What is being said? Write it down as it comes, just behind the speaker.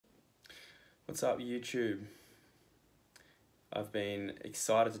What's up, YouTube? I've been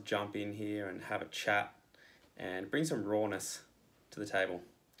excited to jump in here and have a chat and bring some rawness to the table.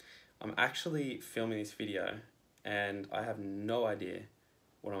 I'm actually filming this video and I have no idea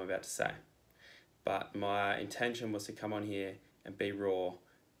what I'm about to say, but my intention was to come on here and be raw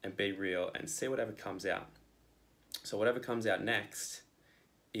and be real and see whatever comes out. So whatever comes out next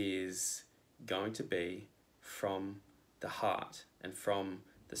is going to be from the heart and from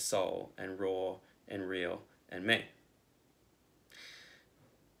the soul and raw and real and me.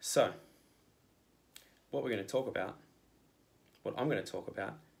 So what we're going to talk about, what I'm going to talk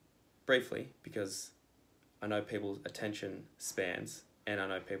about briefly, because I know people's attention spans and I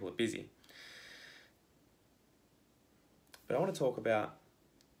know people are busy. But I want to talk about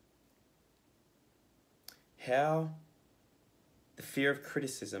how the fear of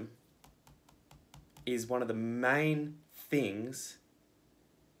criticism is one of the main things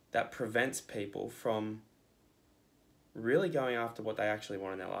that prevents people from really going after what they actually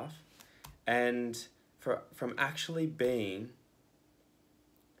want in their life and from actually being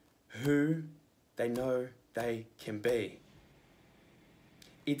who they know they can be.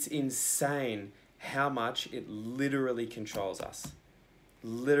 It's insane how much it literally controls us,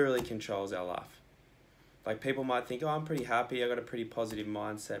 literally controls our life. Like, people might think, oh, I'm pretty happy, I got a pretty positive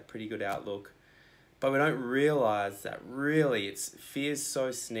mindset, pretty good outlook. But we don't realize that really fear's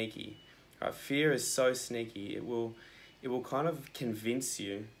so sneaky. Right? Fear is so sneaky. It will kind of convince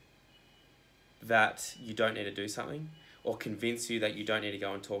you that you don't need to do something, or convince you that you don't need to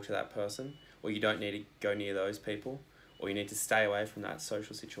go and talk to that person, or you don't need to go near those people, or you need to stay away from that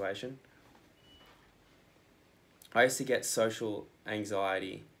social situation. I used to get social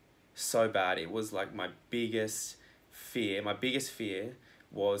anxiety so bad. It was like my biggest fear. My biggest fear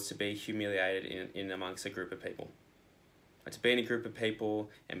was to be humiliated in amongst a group of people. Like, to be in a group of people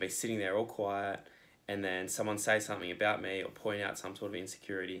and be sitting there all quiet, and then someone say something about me or point out some sort of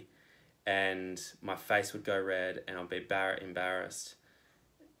insecurity, and my face would go red and I'd be embarrassed,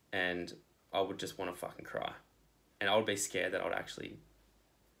 and I would just want to fucking cry. And I would be scared that I would actually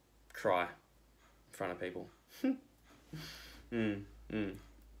cry in front of people.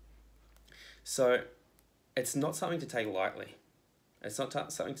 So it's not something to take lightly. It's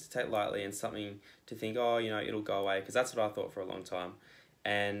not something to take lightly and something to think, oh, you know, it'll go away, because that's what I thought for a long time.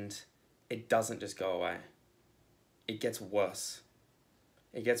 And it doesn't just go away. It gets worse.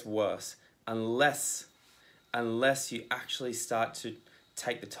 It gets worse unless you actually start to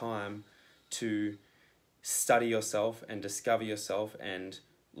take the time to study yourself and discover yourself and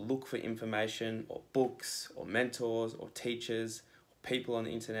look for information or books or mentors or teachers or people on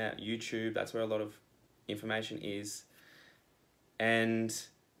the internet, YouTube. That's where a lot of information is. And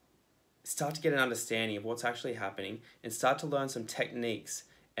start to get an understanding of what's actually happening and start to learn some techniques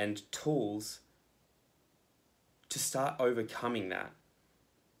and tools to start overcoming that.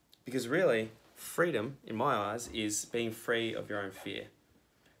 Because really, freedom, in my eyes, is being free of your own fear.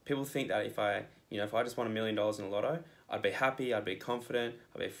 People think that if I just won $1 million in the lotto, I'd be happy, I'd be confident,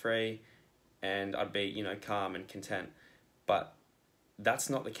 I'd be free, and I'd be, calm and content. But that's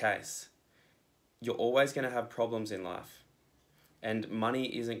not the case. You're always going to have problems in life. And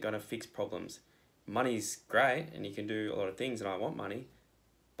money isn't going to fix problems. Money's great and you can do a lot of things, and I want money,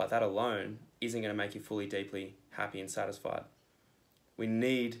 but that alone isn't going to make you fully, deeply happy and satisfied. We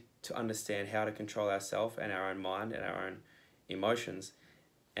need to understand how to control ourselves and our own mind and our own emotions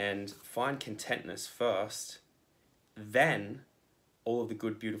and find contentness first. Then all of the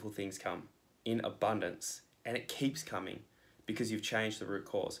good, beautiful things come in abundance, and it keeps coming because you've changed the root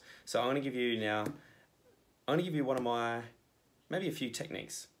cause. So I'm going to give you one of my, maybe a few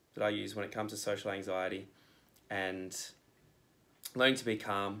techniques that I use when it comes to social anxiety and learning to be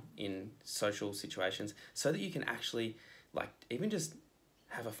calm in social situations, so that you can actually, even just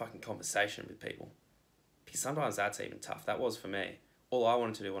have a fucking conversation with people. Because sometimes that's even tough. That was for me. All I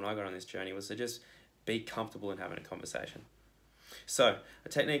wanted to do when I got on this journey was to just be comfortable in having a conversation. So a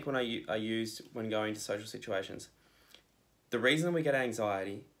technique I used when going to social situations. The reason we get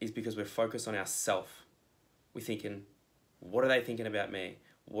anxiety is because we're focused on ourself. We're thinking, what are they thinking about me?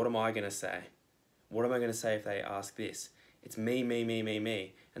 What am I going to say? What am I going to say if they ask this? It's me, me, me, me,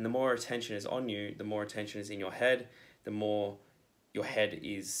 me. And the more attention is on you, the more attention is in your head, the more your head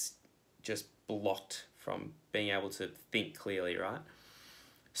is just blocked from being able to think clearly, right?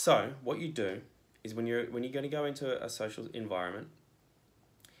 So what you do is when you're going to go into a social environment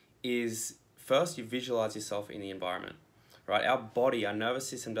is first you visualize yourself in the environment, right? Our body, our nervous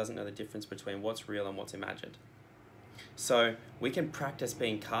system doesn't know the difference between what's real and what's imagined. So we can practice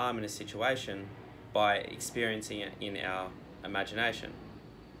being calm in a situation by experiencing it in our imagination.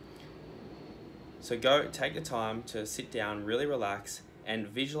 So go take the time to sit down, really relax, and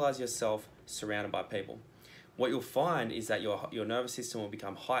visualize yourself surrounded by people. What you'll find is that your nervous system will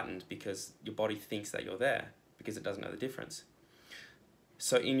become heightened because your body thinks that you're there because it doesn't know the difference.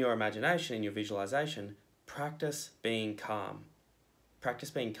 So in your imagination, in your visualization, practice being calm.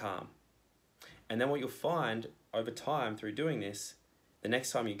 Practice being calm. And then what you'll find over time through doing this, the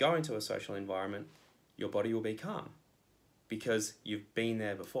next time you go into a social environment, your body will be calm because you've been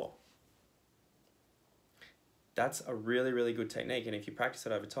there before. That's a really, really good technique. And if you practice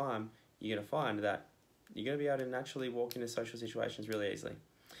it over time, you're going to find that you're going to be able to naturally walk into social situations really easily.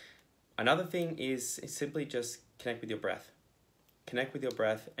 Another thing is simply just connect with your breath. Connect with your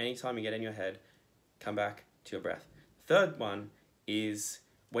breath. Anytime you get in your head, come back to your breath. Third one is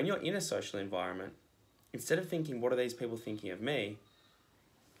when you're in a social environment, instead of thinking, what are these people thinking of me?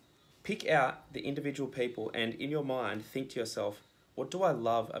 Pick out the individual people and in your mind, think to yourself, what do I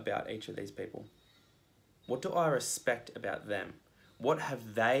love about each of these people? What do I respect about them? What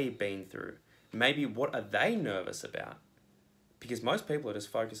have they been through? Maybe what are they nervous about? Because most people are just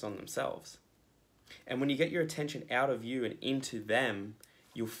focused on themselves. And when you get your attention out of you and into them,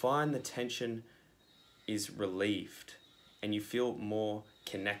 you'll find the tension is relieved and you feel more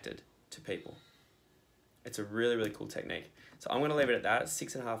connected to people. It's a really, really cool technique. So I'm going to leave it at that. It's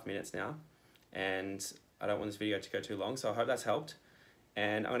 6.5 minutes now. And I don't want this video to go too long. So I hope that's helped.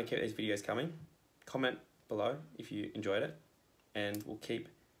 And I'm going to keep these videos coming. Comment below if you enjoyed it. And we'll keep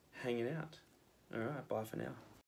hanging out. All right, bye for now.